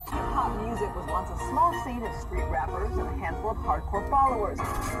music was once a small scene of street rappers and a handful of hardcore followers. But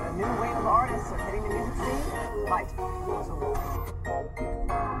a new wave of artists are hitting the music scene. Might was a rule.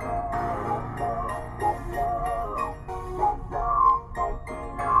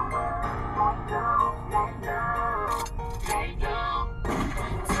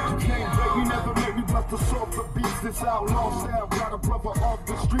 You never made me bust to solve the beats. This outlaw style got a brother off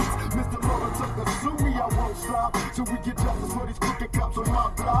the streets. Mr. Lola took the sue me, I won't stop till we get justice for these crooked cops on my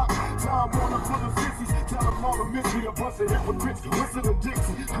block. Time Warner for the sissies, tell them all to miss me. A bunch of hypocrites, Winston and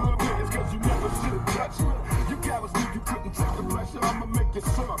Dixie. Good riddance, cause you never should've touched me. You cowards knew you couldn't take the pressure, I'ma make you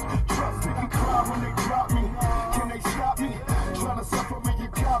suck. Trust me, you cry when they drop me. Can they stop me? Trying to suffer me, you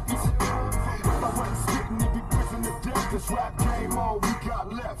copies. If I wasn't spitting, it'd be prison to death. This rap game, all we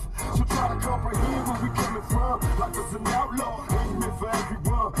got left. So try to comprehend where we coming from. Life is an outlaw, ain't meant for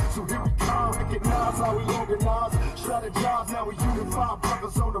everyone. So here we come, recognize how we organize. Strategize, now we unify,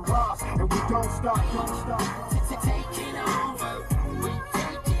 brothers on the rise. And we don't stop, don't stop. Taking over, we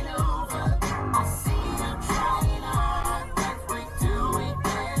taking over. I see you trying hard, but we do it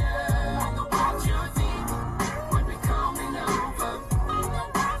better. I know what you think when we coming over. I know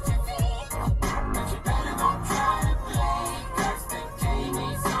what you think, but you better don't try to play, cause the game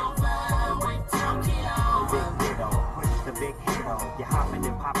is over. We took it over. Big widow, push the big hero. You hopping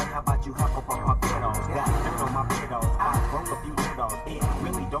and popping, how about you hop up on my pedals? Got dirt on my pedals, I broke a few needles. It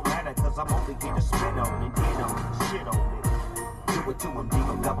really don't matter, cause I'm only here to spit on and hit on and shit on it. Do it to him,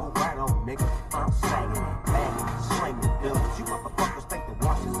 nigga, double right on, nigga. I'm slanging it, banging, slinging dudes. You motherfuckers think the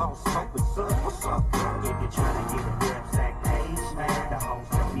wash is on soap and sun. What's up, girl? If you're trying to get a damn sack page, man, the whole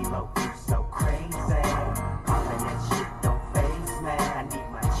stuff be low, you so crazy. Popping that shit don't phase, man. I need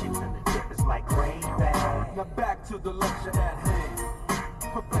my chips and the dip is like gravy. Now back to the lecture at hand.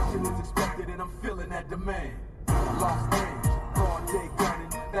 Perfection is expected and I'm feeling that demand. Lost ends, broad day gunning.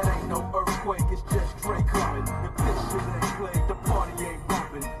 That ain't no earthquake, it's just Dre coming. If this shit ain't played, the party ain't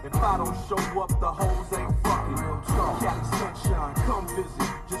bumping. If I don't show up, the hoes ain't fucking. Real talk, Cali sunshine, come visit.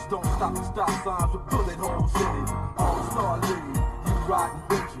 Just don't stop the stop signs with bullet holes in it. All-star league, you riding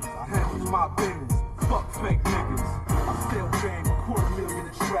bitches. I handles my business, fuck fake niggas. I still bang $250,000 a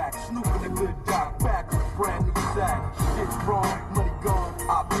track. Snooping a good doc, back with a brand new sack. Shit's wrong, money gone,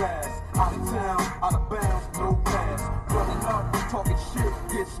 I blast. Out of town, out of bounds, no pass. Running up, talking shit,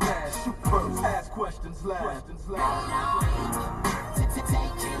 get smashed. Shoot first, ask questions last.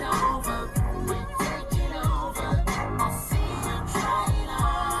 Taking over, we taking over. I see you trying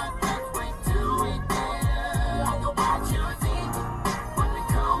hard, but we do it better. I know what you think when we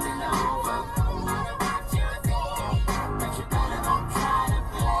coming over. I know what you think, but you better don't try to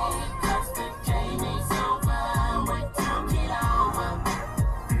play, cause the game is over. We took it over,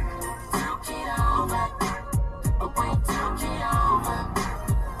 took it over. We took it over,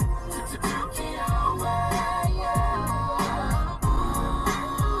 took it over, yeah.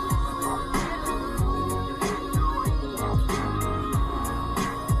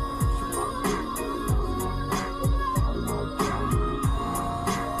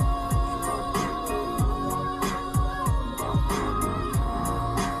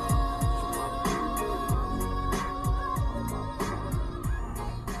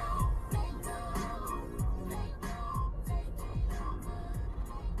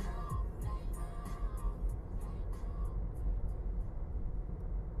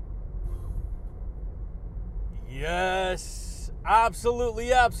 Yes,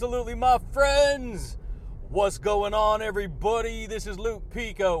 absolutely, my friends. What's going on, everybody? This is Luke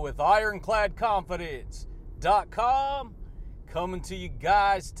Pico with IroncladConfidence.com coming to you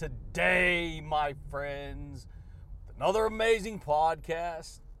guys today, my friends, with another amazing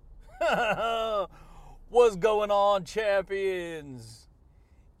podcast. What's going on, champions?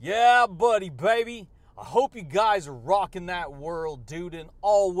 Yeah, buddy, baby. I hope you guys are rocking that world, dude, and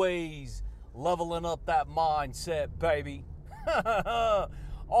always leveling up that mindset, baby.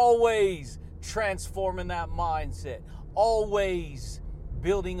 Always transforming that mindset. Always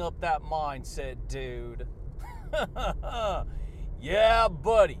building up that mindset, dude. Yeah,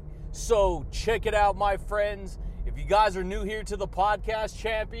 buddy. So check it out, my friends. If you guys are new here to the podcast,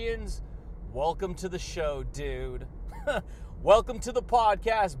 champions, welcome to the show, dude. Welcome to the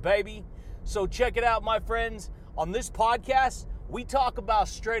podcast, baby. So check it out, my friends. On this podcast, we talk about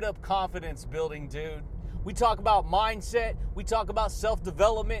straight up confidence building, dude. We talk about mindset. We talk about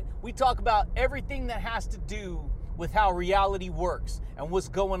self-development. We talk about everything that has to do with how reality works and what's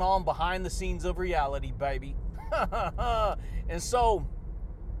going on behind the scenes of reality, baby. And so,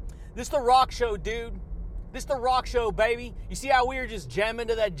 this the rock show, dude. This the rock show, baby. You see how we were just jamming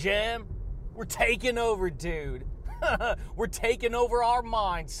to that jam? We're taking over, dude. We're taking over our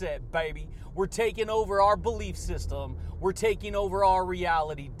mindset, baby. We're taking over our belief system. We're taking over our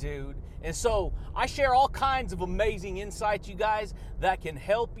reality, dude. And so I share all kinds of amazing insights, you guys, that can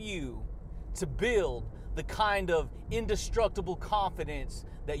help you to build the kind of indestructible confidence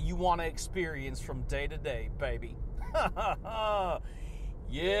that you want to experience from day to day, baby.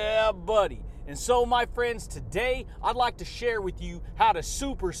 Yeah, buddy. And so, my friends, today I'd like to share with you how to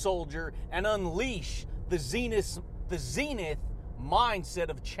super soldier and unleash the zenith mindset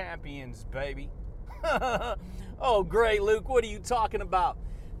of champions, baby. Oh, great, Luke. What are you talking about?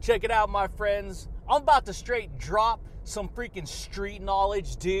 Check it out, my friends. I'm about to straight drop some freaking street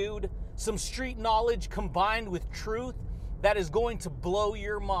knowledge, dude. Some street knowledge combined with truth that is going to blow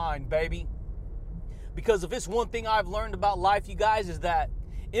your mind, baby. Because if it's one thing I've learned about life, you guys, is that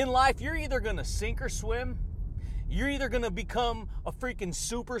in life, you're either going to sink or swim. You're either going to become a freaking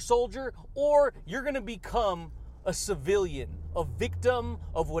super soldier, or you're going to become a civilian, a victim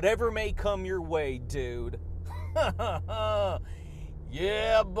of whatever may come your way, dude.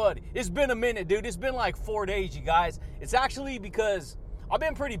 Yeah, buddy. It's been a minute, dude. It's been like 4 days, you guys. It's actually because I've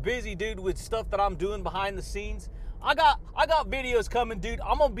been pretty busy, dude, with stuff that I'm doing behind the scenes. I got videos coming, dude.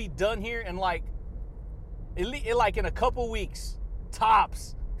 I'm gonna be done here in like in a couple weeks,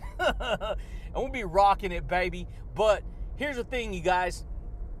 tops. And we'll be rocking it, baby. But here's the thing, you guys.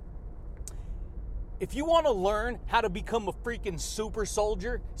 If you want to learn how to become a freaking super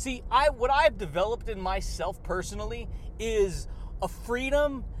soldier, see, what I've developed in myself personally is a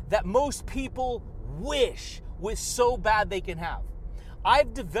freedom that most people wish was so bad they can have.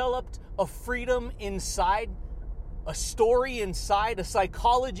 I've developed a freedom inside, a story inside, a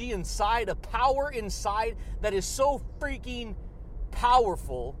psychology inside, a power inside that is so freaking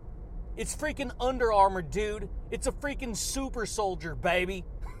powerful. It's freaking Under Armour, dude. It's a freaking super soldier, baby.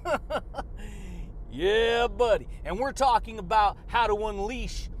 Yeah, buddy. And we're talking about how to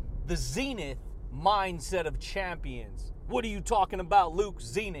unleash the zenith mindset of champions. What are you talking about, Luke?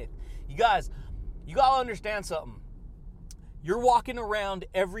 Zenith. You guys, you got to understand something. You're walking around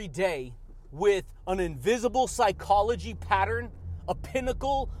every day with an invisible psychology pattern, a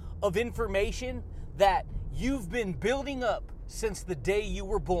pinnacle of information that you've been building up since the day you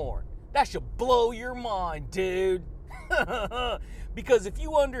were born. That should blow your mind, dude. Because if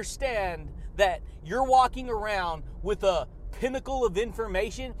you understand that you're walking around with a pinnacle of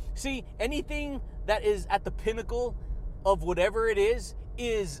information, see, anything that is at the pinnacle of whatever it is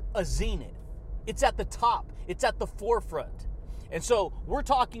a zenith. It's at the top. It's at the forefront. And so we're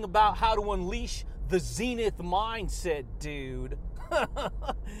talking about how to unleash the zenith mindset, dude.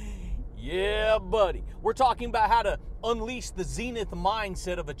 Yeah, buddy. We're talking about how to unleash the zenith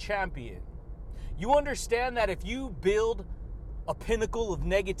mindset of a champion. You understand that if you build a pinnacle of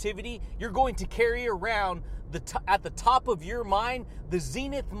negativity, you're going to carry around at the top of your mind the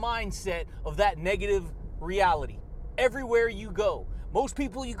zenith mindset of that negative reality everywhere you go. Most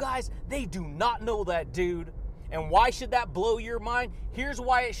people, you guys, they do not know that, dude. And why should that blow your mind? Here's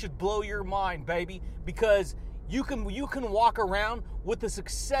why it should blow your mind, baby. Because you can walk around with a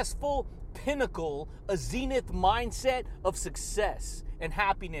successful pinnacle, a zenith mindset of success and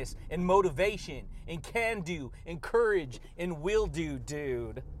happiness and motivation and can do and courage and will do,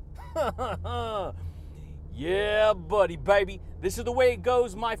 dude. Yeah, buddy, baby. This is the way it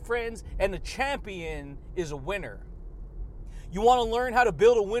goes, my friends. And the champion is a winner. You want to learn how to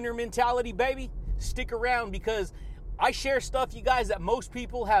build a winner mentality, baby? Stick around, because I share stuff, you guys, that most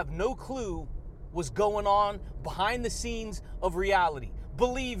people have no clue was going on behind the scenes of reality.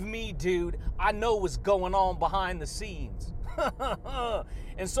 Believe me, dude, I know what's going on behind the scenes.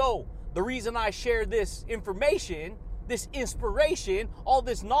 And so the reason I share this information, this inspiration, all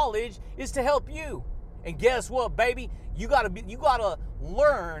this knowledge is to help you. And guess what, baby? You gotta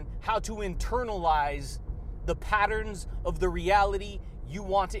learn how to internalize the patterns of the reality you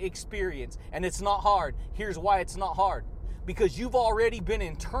want to experience. And it's not hard. Here's why it's not hard. Because you've already been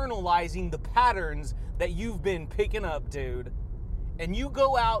internalizing the patterns that you've been picking up, dude. And you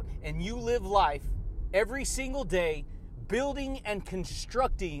go out and you live life every single day building and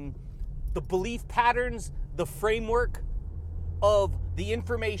constructing the belief patterns, the framework of the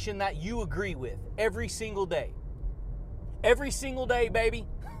information that you agree with every single day. Every single day, baby.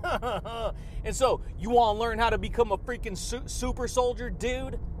 And so, you want to learn how to become a freaking super soldier,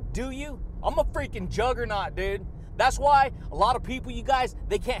 dude? Do you? I'm a freaking juggernaut, dude. That's why a lot of people, you guys,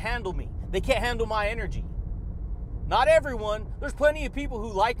 they can't handle me. They can't handle my energy. Not everyone. There's plenty of people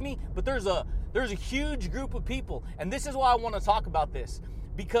who like me, but there's a huge group of people. And this is why I want to talk about this.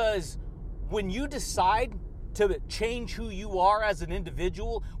 Because when you decide to change who you are as an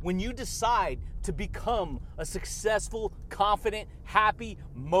individual, when you decide to become a successful, confident, happy,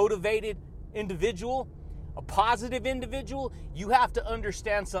 motivated individual, a positive individual, you have to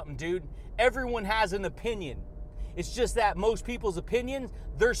understand something, dude. Everyone has an opinion. It's just that most people's opinions,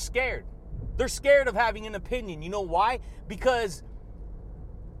 they're scared. They're scared of having an opinion. You know why? Because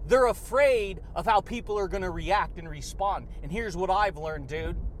they're afraid of how people are going to react and respond. And here's what I've learned,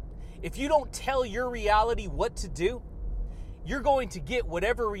 dude. If you don't tell your reality what to do, you're going to get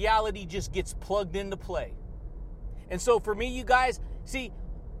whatever reality just gets plugged into play. And so for me, you guys, see,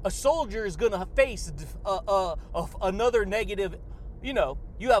 a soldier is going to face another negative,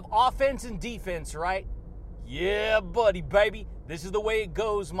 you have offense and defense, right? Yeah, buddy, baby. This is the way it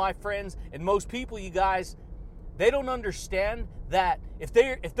goes, my friends. And most people, you guys, they don't understand that if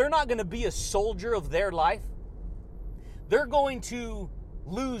they're not going to be a soldier of their life, they're going to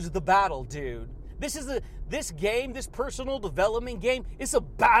lose the battle, dude. This game, this personal development game, it's a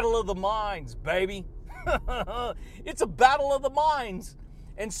battle of the minds, baby. It's a battle of the minds.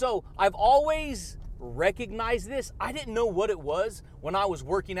 And so I've always recognized this. I didn't know what it was when I was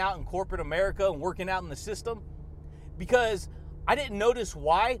working out in corporate America and working out in the system, because I didn't notice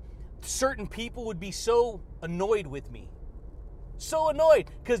why certain people would be so annoyed with me. So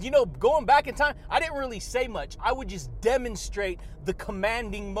annoyed, because, going back in time, I didn't really say much. I would just demonstrate the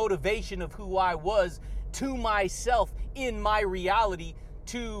commanding motivation of who I was to myself in my reality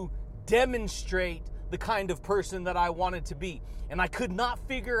to demonstrate the kind of person that I wanted to be. And I could not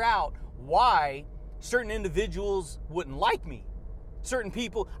figure out why certain individuals wouldn't like me. Certain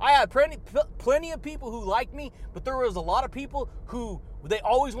people, I had plenty of people who liked me, but there was a lot of people who, they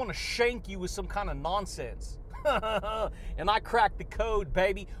always want to shank you with some kind of nonsense. And I cracked the code,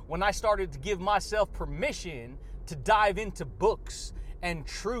 baby, when I started to give myself permission to dive into books and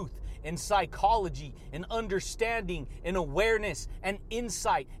truth and psychology and understanding and awareness and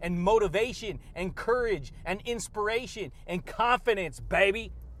insight and motivation and courage and inspiration and confidence,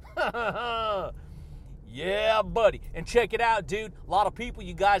 baby. Yeah, buddy. And check it out, dude. A lot of people,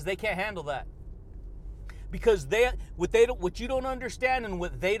 you guys, they can't handle that. Because what you don't understand and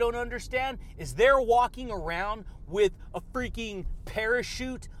what they don't understand is they're walking around with a freaking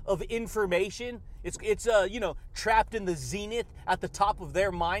parachute of information. It's trapped in the zenith at the top of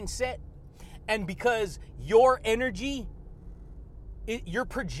their mindset. And because your energy, you're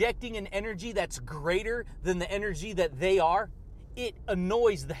projecting an energy that's greater than the energy that they are, it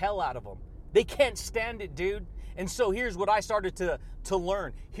annoys the hell out of them. They can't stand it, dude. And so here's what I started to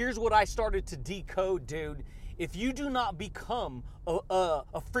learn. Here's what I started to decode, dude. If you do not become a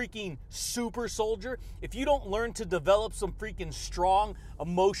freaking super soldier, if you don't learn to develop some freaking strong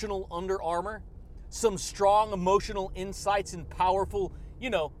emotional under armor, some strong emotional insights and powerful,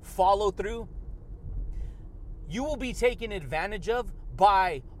 follow through, you will be taken advantage of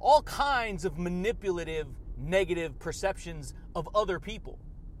by all kinds of manipulative, negative perceptions of other people.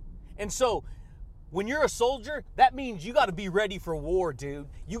 And so when you're a soldier, that means you got to be ready for war, dude.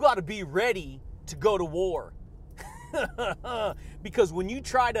 You got to be ready to go to war. Because when you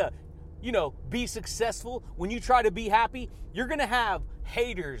try to, be successful, when you try to be happy, you're going to have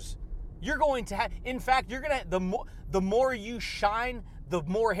haters. You're going to have, in fact, you're going to, the more you shine, the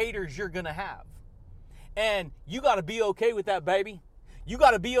more haters you're going to have. And you got to be okay with that, baby. You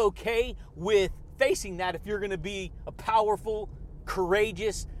got to be okay with facing that if you're going to be a powerful,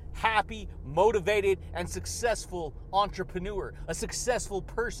 courageous, happy, motivated, and successful entrepreneur, a successful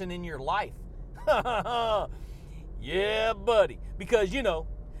person in your life. Yeah, buddy. Because,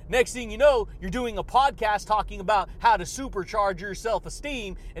 next thing you know, you're doing a podcast talking about how to supercharge your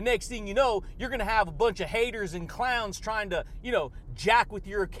self-esteem, and next thing you know, you're going to have a bunch of haters and clowns trying to, jack with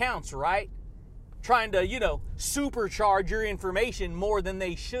your accounts, right? Trying to, supercharge your information more than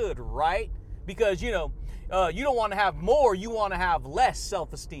they should, right? Because, you don't want to have more, you want to have less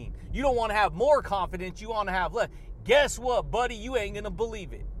self-esteem. You don't want to have more confidence, you want to have less. Guess what, buddy? You ain't going to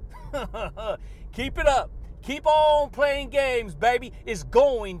believe it. Keep it up. Keep on playing games, baby. It's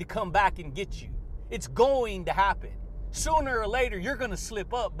going to come back and get you. It's going to happen. Sooner or later, you're going to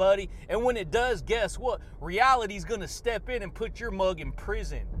slip up, buddy. And when it does, guess what? Reality's going to step in and put your mug in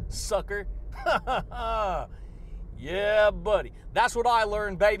prison, sucker. Yeah, buddy. That's what I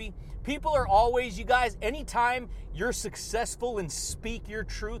learned, baby. People are always, you guys, anytime you're successful and speak your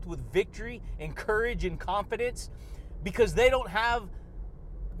truth with victory and courage and confidence, because they don't have,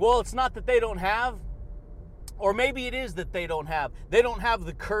 well, it's not that they don't have, or maybe it is that they don't have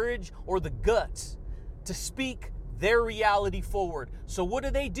the courage or the guts to speak their reality forward. So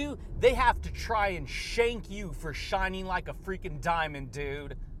what do? They have to try and shank you for shining like a freaking diamond,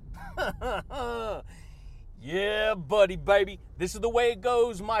 dude. Yeah, buddy, baby. This is the way it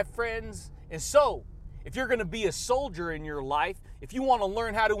goes, my friends. And so, if you're going to be a soldier in your life, if you want to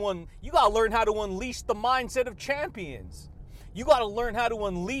learn how to you got to learn how to unleash the mindset of champions. You got to learn how to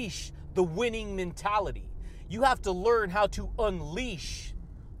unleash the winning mentality. You have to learn how to unleash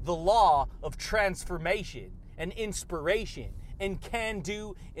the law of transformation and inspiration and can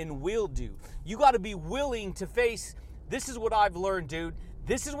do and will do. You got to be willing to face, this is what I've learned, dude.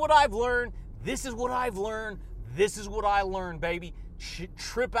 This is what I've learned. This is what I've learned. This is what I learned, baby.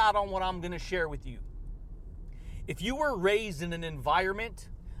 Trip out on what I'm going to share with you. If you were raised in an environment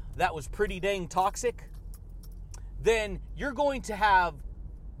that was pretty dang toxic, then you're going to have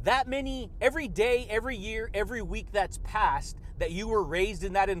that many, every day, every year, every week that's passed that you were raised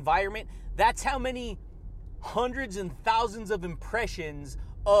in that environment, that's how many hundreds and thousands of impressions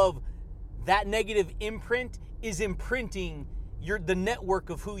of that negative imprint is imprinting the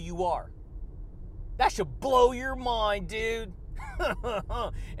network of who you are. That should blow your mind, dude.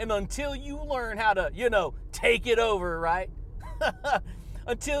 And until you learn how to, take it over, right?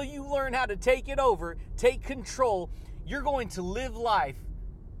 Until you learn how to take it over, take control, you're going to live life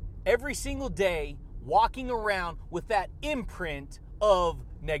every single day walking around with that imprint of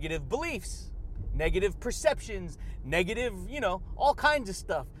negative beliefs, negative perceptions, negative, all kinds of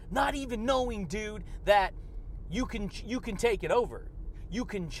stuff. Not even knowing, dude, that you can take it over. You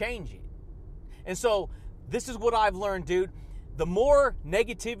can change it. And so this is what I've learned, dude. The more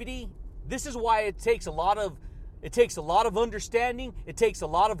negativity, this is why it takes a lot of understanding, it takes a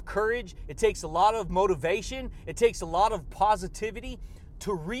lot of courage, it takes a lot of motivation, it takes a lot of positivity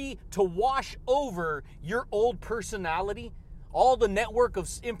to wash over your old personality, all the network of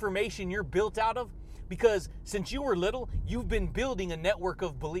information you're built out of, because since you were little, you've been building a network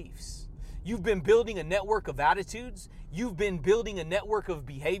of beliefs. You've been building a network of attitudes. You've been building a network of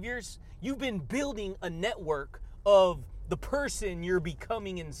behaviors. You've been building a network of the person you're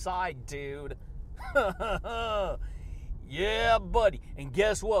becoming inside, dude. Yeah, buddy. And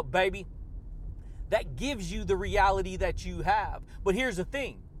guess what, baby? That gives you the reality that you have. But here's the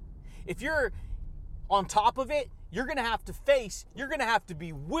thing. If you're on top of it, you're going to have to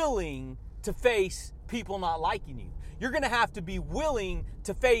be willing to face people not liking you. You're going to have to be willing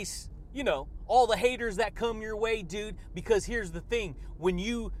to face, all the haters that come your way, dude. Because here's the thing. When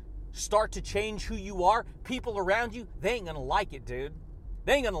you start to change who you are, people around you, they ain't going to like it, dude.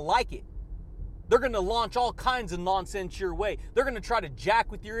 They ain't going to like it. They're going to launch all kinds of nonsense your way. They're going to try to jack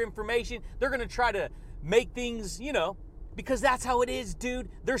with your information. They're going to try to make things, because that's how it is, dude.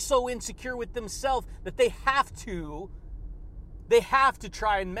 They're so insecure with themselves that they have to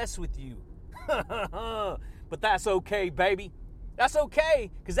try and mess with you. But that's okay, baby. That's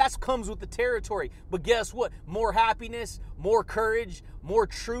okay, because that comes with the territory. But guess what? More happiness, more courage, more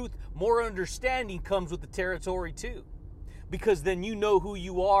truth, more understanding comes with the territory too. Because then you know who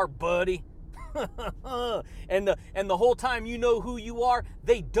you are, buddy. And the whole time you know who you are,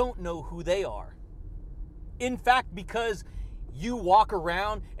 they don't know who they are. In fact, because you walk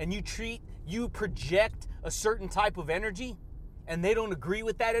around and you project a certain type of energy, and they don't agree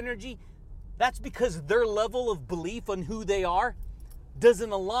with that energy, that's because their level of belief on who they are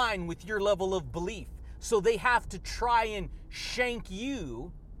doesn't align with your level of belief. So they have to try and shank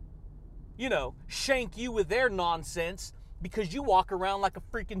you with their nonsense, because you walk around like a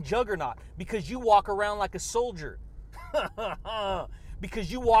freaking juggernaut, because you walk around like a soldier,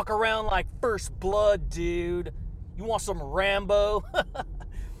 because you walk around like first blood, dude. You want some Rambo?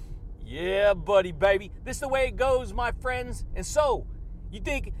 Yeah, buddy, baby. This is the way it goes, my friends. And so, you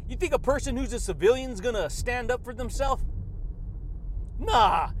think a person who's a civilian's gonna stand up for themselves?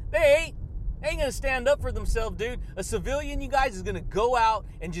 Nah, they ain't gonna stand up for themselves, dude. A civilian, you guys, is gonna go out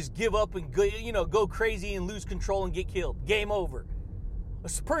and just give up and go crazy and lose control and get killed. Game over.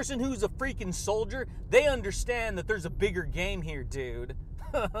 A person who's a freaking soldier, they understand that there's a bigger game here, dude.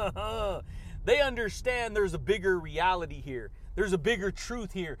 They understand there's a bigger reality here. There's a bigger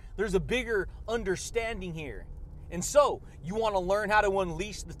truth here. There's a bigger understanding here. And so, you want to learn how to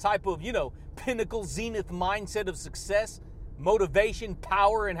unleash the type of, pinnacle zenith mindset of success, motivation,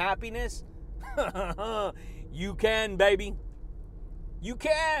 power, and happiness? You can, baby. You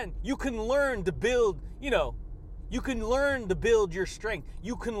can. You can learn to build, you can learn to build your strength.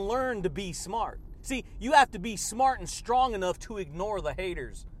 You can learn to be smart. See, you have to be smart and strong enough to ignore the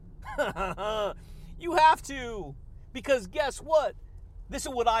haters. You have to. Because guess what? This is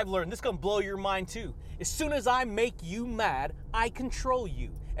what I've learned. This is going to blow your mind too. As soon as I make you mad, I control you.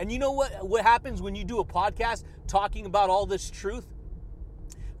 And you know what happens when you do a podcast talking about all this truth?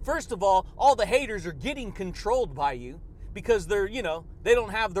 First of all the haters are getting controlled by you because they're, they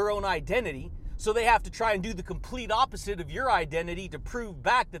don't have their own identity. So they have to try and do the complete opposite of your identity to prove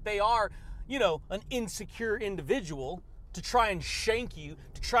back that they are, an insecure individual, to try and shank you,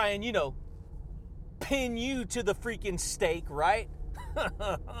 to try and, pin you to the freaking stake, right?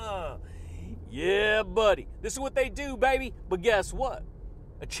 Yeah, buddy. This is what they do, baby. But guess what?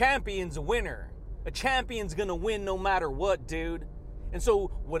 A champion's a winner. A champion's gonna win no matter what, dude. And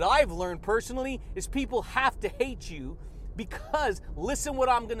so what I've learned personally is people have to hate you because, listen what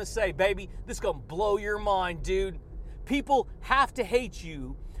I'm gonna say, baby. This is gonna blow your mind, dude. People have to hate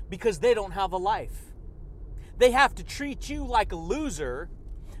you because they don't have a life. They have to treat you like a loser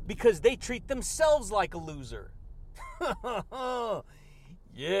because they treat themselves like a loser.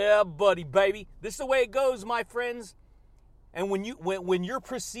 Yeah, buddy, baby. This is the way it goes, my friends. And when you're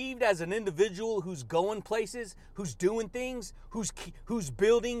perceived as an individual who's going places, who's doing things, who's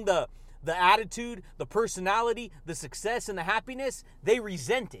building the attitude, the personality, the success, and the happiness, they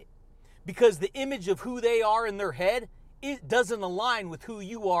resent it because the image of who they are in their head, it doesn't align with who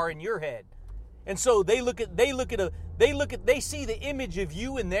you are in your head. And so they see the image of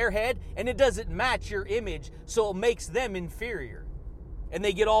you in their head, and it doesn't match your image, so it makes them inferior. And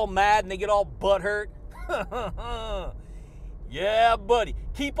they get all mad and they get all butthurt. Yeah, buddy.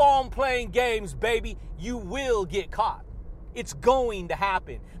 Keep on playing games, baby. You will get caught. It's going to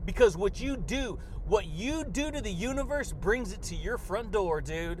happen because what you do to the universe brings it to your front door,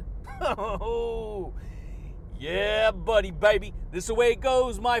 dude. Yeah, buddy, baby. This is the way it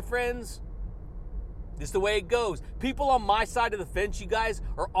goes, my friends. This is the way it goes. People on my side of the fence, you guys,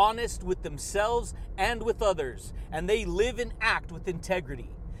 are honest with themselves and with others, and they live and act with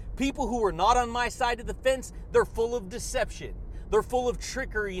integrity. People who are not on my side of the fence, they're full of deception. They're full of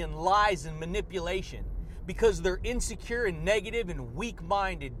trickery and lies and manipulation because they're insecure and negative and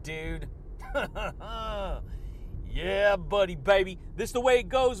weak-minded, dude. Yeah, buddy, baby. This is the way it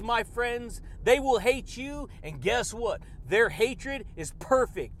goes, my friends. They will hate you, and guess what? Their hatred is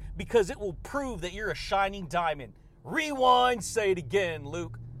perfect because it will prove that you're a shining diamond. Rewind, say it again,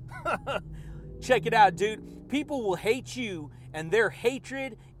 Luke. Check it out, dude. People will hate you, and their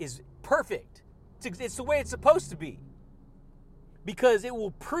hatred is perfect. It's the way it's supposed to be. Because it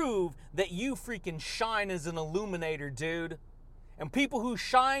will prove that you freaking shine as an illuminator, dude. And people who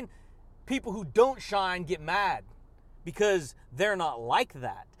don't shine get mad because they're not like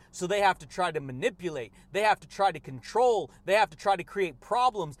that. So they have to try to manipulate. They have to try to control. They have to try to create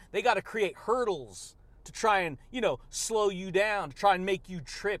problems. They got to create hurdles to try and, slow you down, to try and make you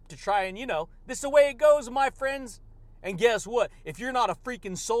trip, to try and, this is the way it goes, my friends. And guess what? If you're not a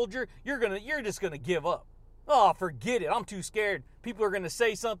freaking soldier, you're just going to give up. Oh, forget it. I'm too scared. People are going to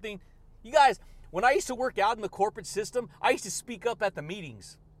say something. You guys, when I used to work out in the corporate system, I used to speak up at the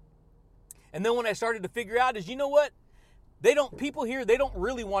meetings. And then when I started to figure out is, you know what? People here, they don't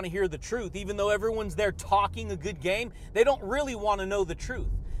really want to hear the truth. Even though everyone's there talking a good game, they don't really want to know the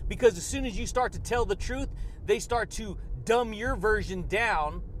truth. Because as soon as you start to tell the truth, they start to dumb your version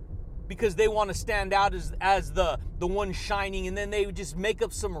down because they want to stand out as the one shining, and then they would just make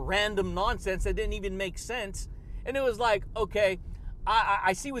up some random nonsense that didn't even make sense. And it was like, okay,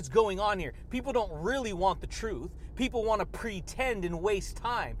 I see what's going on here. People don't really want the truth. People want to pretend and waste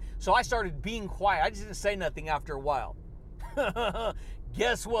time. So I started being quiet. I just didn't say nothing after a while.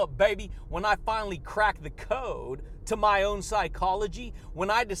 Guess what, baby? When I finally cracked the code to my own psychology, when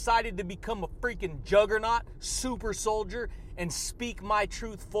I decided to become a freaking juggernaut, super soldier, and speak my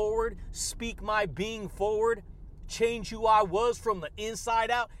truth forward, speak my being forward, change who I was from the inside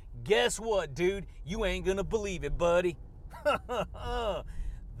out, guess what, dude? You ain't gonna believe it, buddy.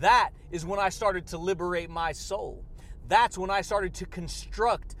 That is when I started to liberate my soul. That's when I started to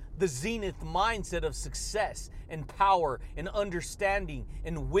construct the zenith mindset of success and power and understanding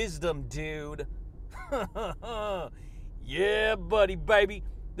and wisdom, dude. Yeah, buddy, baby.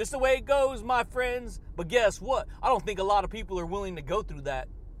 This is the way it goes, my friends. But guess what? I don't think a lot of people are willing to go through that.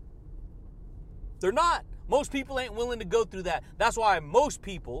 They're not. Most people ain't willing to go through that. That's why most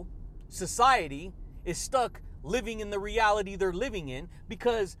people, society, is stuck living in the reality they're living in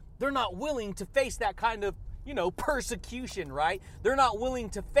because they're not willing to face that kind of, persecution, right? They're not willing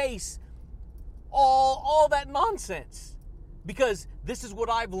to face all that nonsense. Because this is what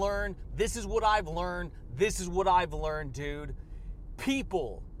I've learned, this is what I've learned, this is what I've learned, dude.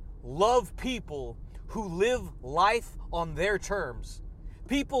 People love people who live life on their terms.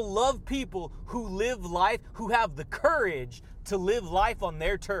 People love people who live life, who have the courage to live life on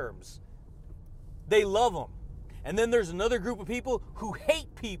their terms. They love them. And then there's another group of people who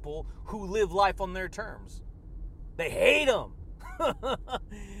hate people who live life on their terms. They hate them.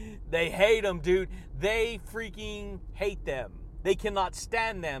 They hate them, dude. They freaking hate them. They cannot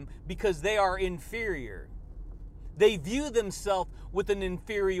stand them because they are inferior. They view themselves with an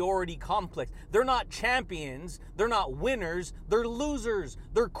inferiority complex. They're not champions. They're not winners. They're losers.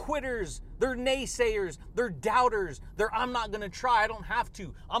 They're quitters. They're naysayers. They're doubters. They're, I'm not going to try. I don't have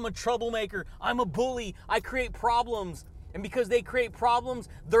to. I'm a troublemaker. I'm a bully. I create problems. And because they create problems,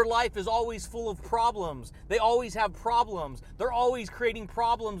 their life is always full of problems. They always have problems. They're always creating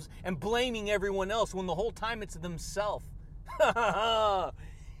problems and blaming everyone else when the whole time it's themselves.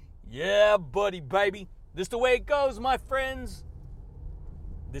 Yeah, buddy, baby. This the way it goes, my friends.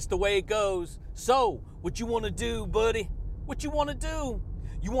 This the way it goes. So, what you want to do, buddy? What you want to do?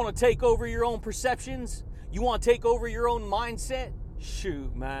 You want to take over your own perceptions? You want to take over your own mindset?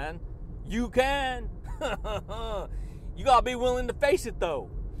 Shoot, man. You can. You got to be willing to face it, though.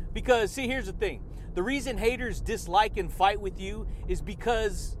 Because, see, here's the thing. The reason haters dislike and fight with you is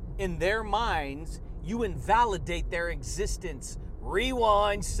because, in their minds, you invalidate their existence.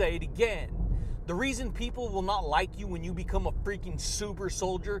 Rewind, say it again. The reason people will not like you when you become a freaking super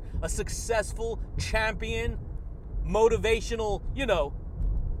soldier, a successful champion, motivational,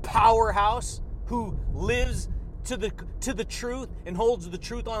 powerhouse who lives to the truth and holds the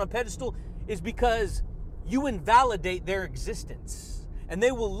truth on a pedestal is because you invalidate their existence. And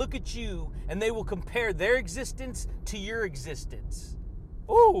they will look at you and they will compare their existence to your existence.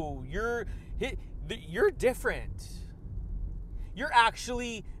 Oh, you're different. You're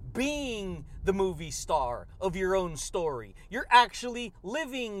actually being the movie star of your own story. You're actually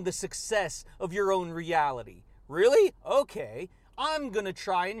living the success of your own reality. Really? Okay. I'm going to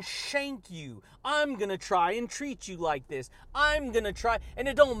try and shank you. I'm going to try and treat you like this. I'm going to try. And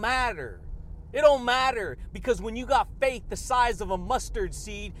it don't matter. It don't matter because when you got faith the size of a mustard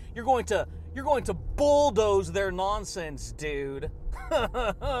seed, you're going to bulldoze their nonsense, dude.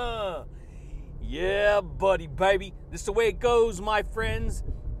 Yeah, buddy, baby. This is the way it goes, my friends.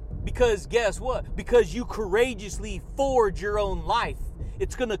 Because guess what? Because you courageously forge your own life,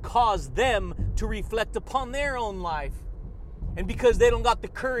 it's going to cause them to reflect upon their own life. And because they don't got the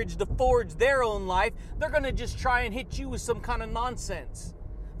courage to forge their own life, they're going to just try and hit you with some kind of nonsense.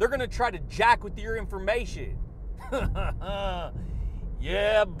 They're going to try to jack with your information.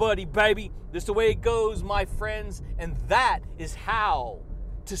 Yeah, buddy, baby. This is the way it goes, my friends. And that is how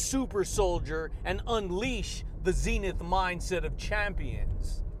to super soldier and unleash the Zenith mindset of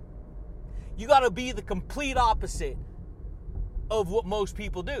champions. You got to be the complete opposite of what most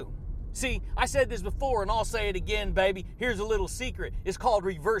people do. See, I said this before and I'll say it again, baby. Here's a little secret. It's called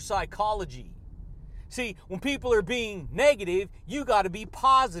reverse psychology. See, when people are being negative, you got to be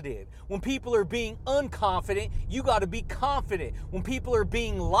positive. When people are being unconfident, you got to be confident. When people are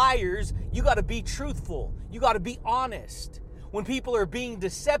being liars, you got to be truthful. You got to be honest. When people are being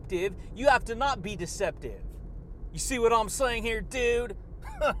deceptive, you have to not be deceptive. You see what I'm saying here, dude?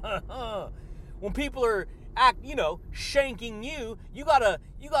 When people are shanking you, you gotta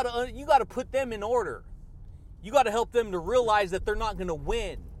put them in order. You gotta help them to realize that they're not gonna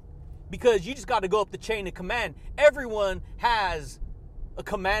win, because you just got to go up the chain of command. Everyone has a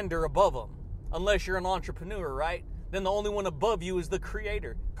commander above them, unless you're an entrepreneur, right? Then the only one above you is the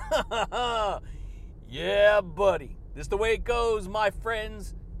creator. Yeah, buddy. This is the way it goes, my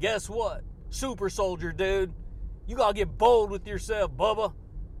friends. Guess what? Super soldier, dude. You gotta get bold with yourself, Bubba.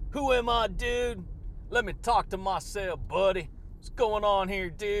 Who am I, dude? Let me talk to myself, buddy. What's going on here,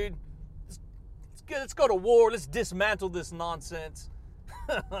 dude? Let's go to war. Let's dismantle this nonsense.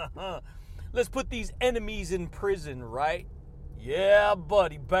 Let's put these enemies in prison, right? Yeah,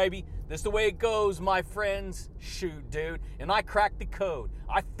 buddy, baby. This is the way it goes, my friends. Shoot, dude. And I cracked the code.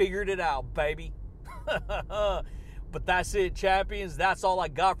 I figured it out, baby. But that's it, champions. That's all I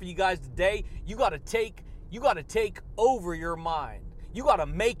got for you guys today. You got to take over your mind. You got to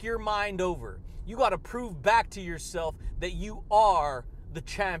make your mind over. You got to prove back to yourself that you are the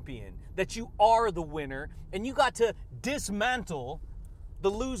champion, that you are the winner, and you got to dismantle the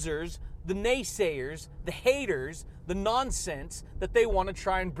losers, the naysayers, the haters, the nonsense that they want to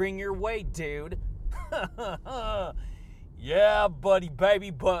try and bring your way, dude. Yeah, buddy, baby,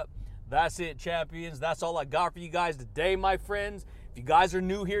 but that's it, champions. That's all I got for you guys today, my friends. If you guys are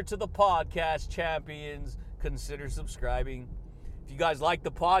new here to the podcast, champions, consider subscribing. If you guys like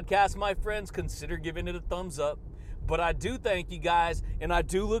the podcast, my friends, consider giving it a thumbs up. But I do thank you guys, and I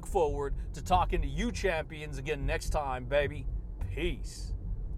do look forward to talking to you champions again next time, baby. Peace.